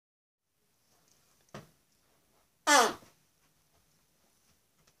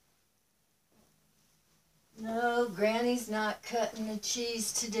Granny's not cutting the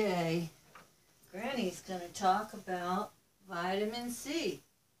cheese today. Granny's going to talk about vitamin C.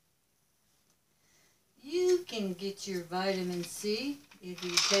 You can get your vitamin C if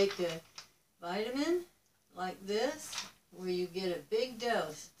you take a vitamin like this, where you get a big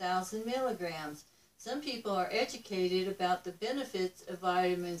dose, 1,000 milligrams. Some people are educated about the benefits of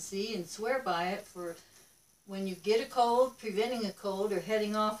vitamin C and swear by it for when you get a cold, preventing a cold, or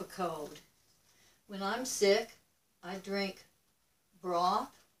heading off a cold. When I'm sick, I drink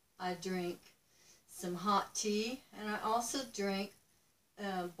broth, I drink some hot tea, and I also drink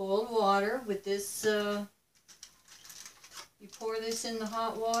boiled water with this. You pour this in the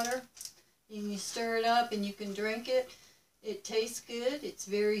hot water and you stir it up and you can drink it. It tastes good, it's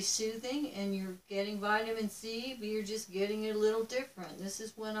very soothing, and you're getting vitamin C, but you're just getting it a little different. This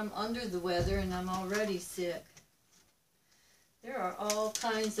is when I'm under the weather and I'm already sick. There are all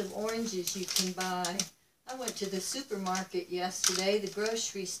kinds of oranges you can buy. I went to the supermarket yesterday, the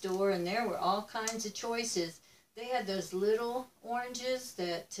grocery store, and there were all kinds of choices. They had those little oranges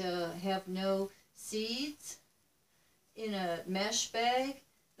that have no seeds in a mesh bag.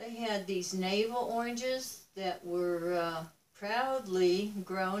 They had these navel oranges that were proudly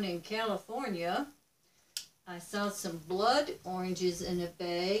grown in California. I saw some blood oranges in a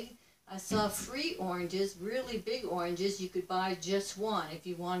bag. I saw free oranges, really big oranges. You could buy just one if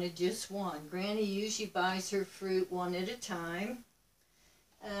you wanted just one. Granny usually buys her fruit one at a time.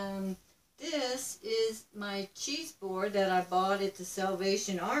 This is my cheese board that I bought at the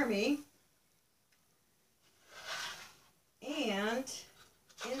Salvation Army. And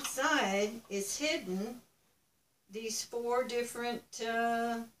inside is hidden these 4 different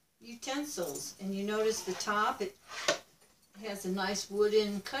utensils. And you notice the top, it has a nice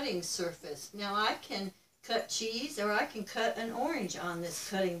wooden cutting surface. Now I can cut cheese or I can cut an orange on this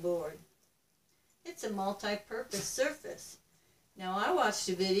cutting board. It's a multi-purpose surface. Now I watched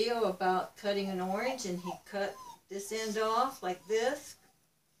a video about cutting an orange, and he cut this end off like this.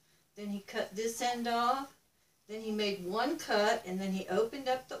 Then he cut this end off. Then he made one cut, and then he opened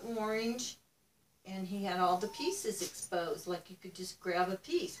up the orange, and he had all the pieces exposed, like you could just grab a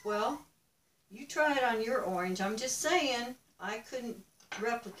piece. Well, you try it on your orange. I'm just saying, I couldn't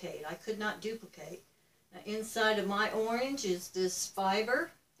replicate. I could not duplicate. Now, inside of my orange is this fiber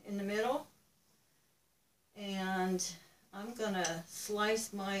in the middle, and I'm going to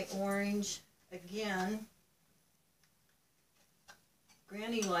slice my orange again.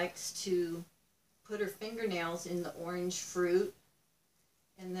 Granny likes to put her fingernails in the orange fruit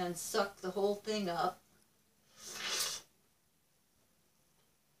and then suck the whole thing up.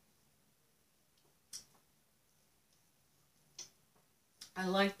 I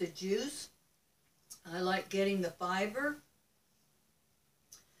like the juice. I like getting the fiber.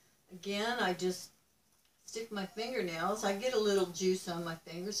 Again, I just stick my fingernails. I get a little juice on my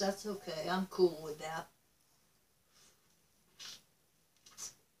fingers. That's okay. I'm cool with that.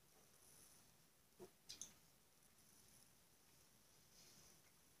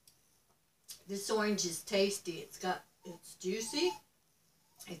 This orange is tasty. It's juicy.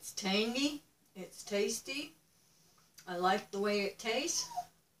 It's tangy. It's tasty. I like the way it tastes.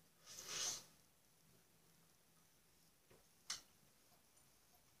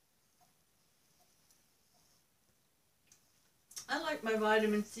 I like my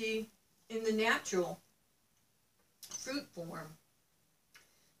vitamin C in the natural fruit form.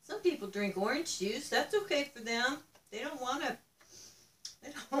 Some people drink orange juice. That's okay for them. They don't want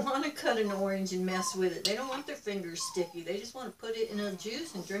to cut an orange and mess with it. They don't want their fingers sticky. They just want to put it in a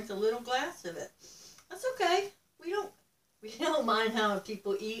juice and drink a little glass of it. That's okay. We don't mind how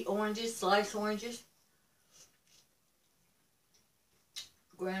people eat oranges, slice oranges.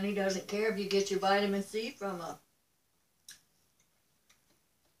 Granny doesn't care if you get your vitamin C from a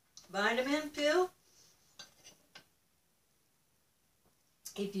vitamin pill.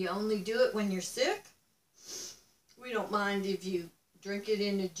 If you only do it when you're sick, we don't mind if you drink it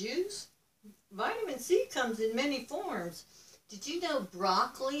in a juice. Vitamin C comes in many forms. Did you know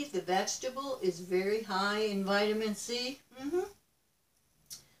broccoli, the vegetable, is very high in vitamin C?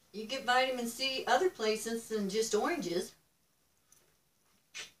 You get vitamin C other places than just oranges.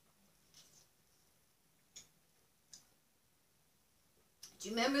 Do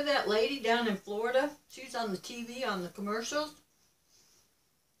you remember that lady down in Florida? She was on the TV, on the commercials.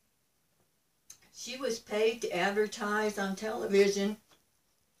 She was paid to advertise on television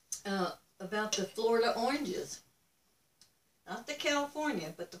about the Florida oranges. Not the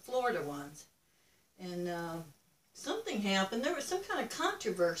California, but the Florida ones. And something happened. There was some kind of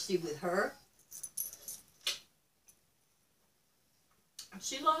controversy with her.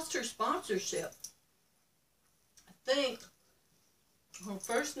 She lost her sponsorship. I think her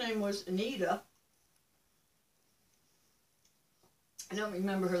first name was Anita. I don't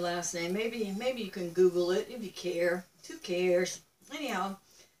remember her last name. Maybe you can Google it if you care. Who cares? Anyhow,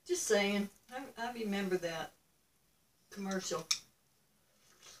 just saying. I remember that commercial.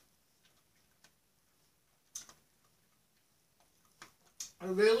 I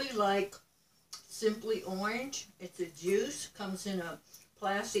really like Simply Orange. It's a juice. Comes in a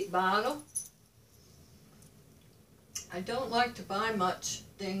plastic bottle. I don't like to buy much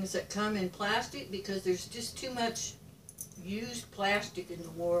things that come in plastic because there's just too much used plastic in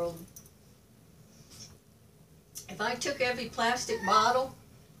the world. If I took every plastic bottle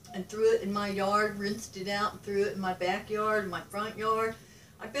and threw it in my yard, rinsed it out and threw it in my backyard, my front yard,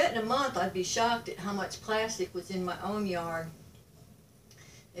 I bet in a month I'd be shocked at how much plastic was in my own yard.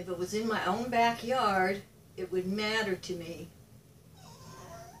 If it was in my own backyard, it would matter to me.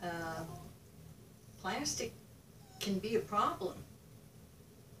 Plastic can be a problem.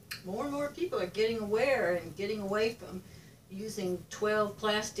 More and more people are getting aware and getting away from using 12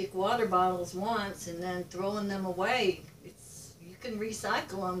 plastic water bottles once and then throwing them away. You can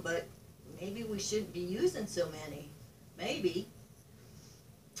recycle them, but maybe we shouldn't be using so many. Maybe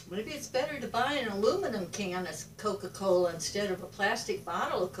it's better to buy an aluminum can of Coca-Cola instead of a plastic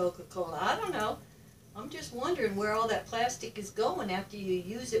bottle of Coca-Cola. I don't know. I'm just wondering where all that plastic is going after you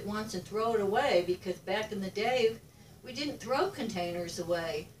use it once and throw it away, because back in the day we didn't throw containers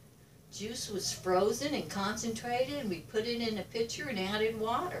away. Juice was frozen and concentrated, and we put it in a pitcher and added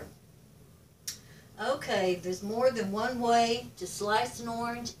water. Okay, there's more than one way to slice an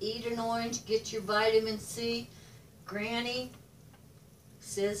orange, eat an orange, get your vitamin C. Granny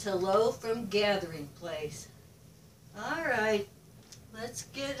says hello from Gathering Place. Alright, let's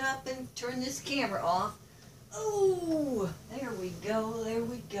get up and turn this camera off. Oh, there we go, there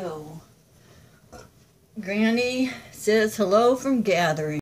we go. Granny says hello from Gathering.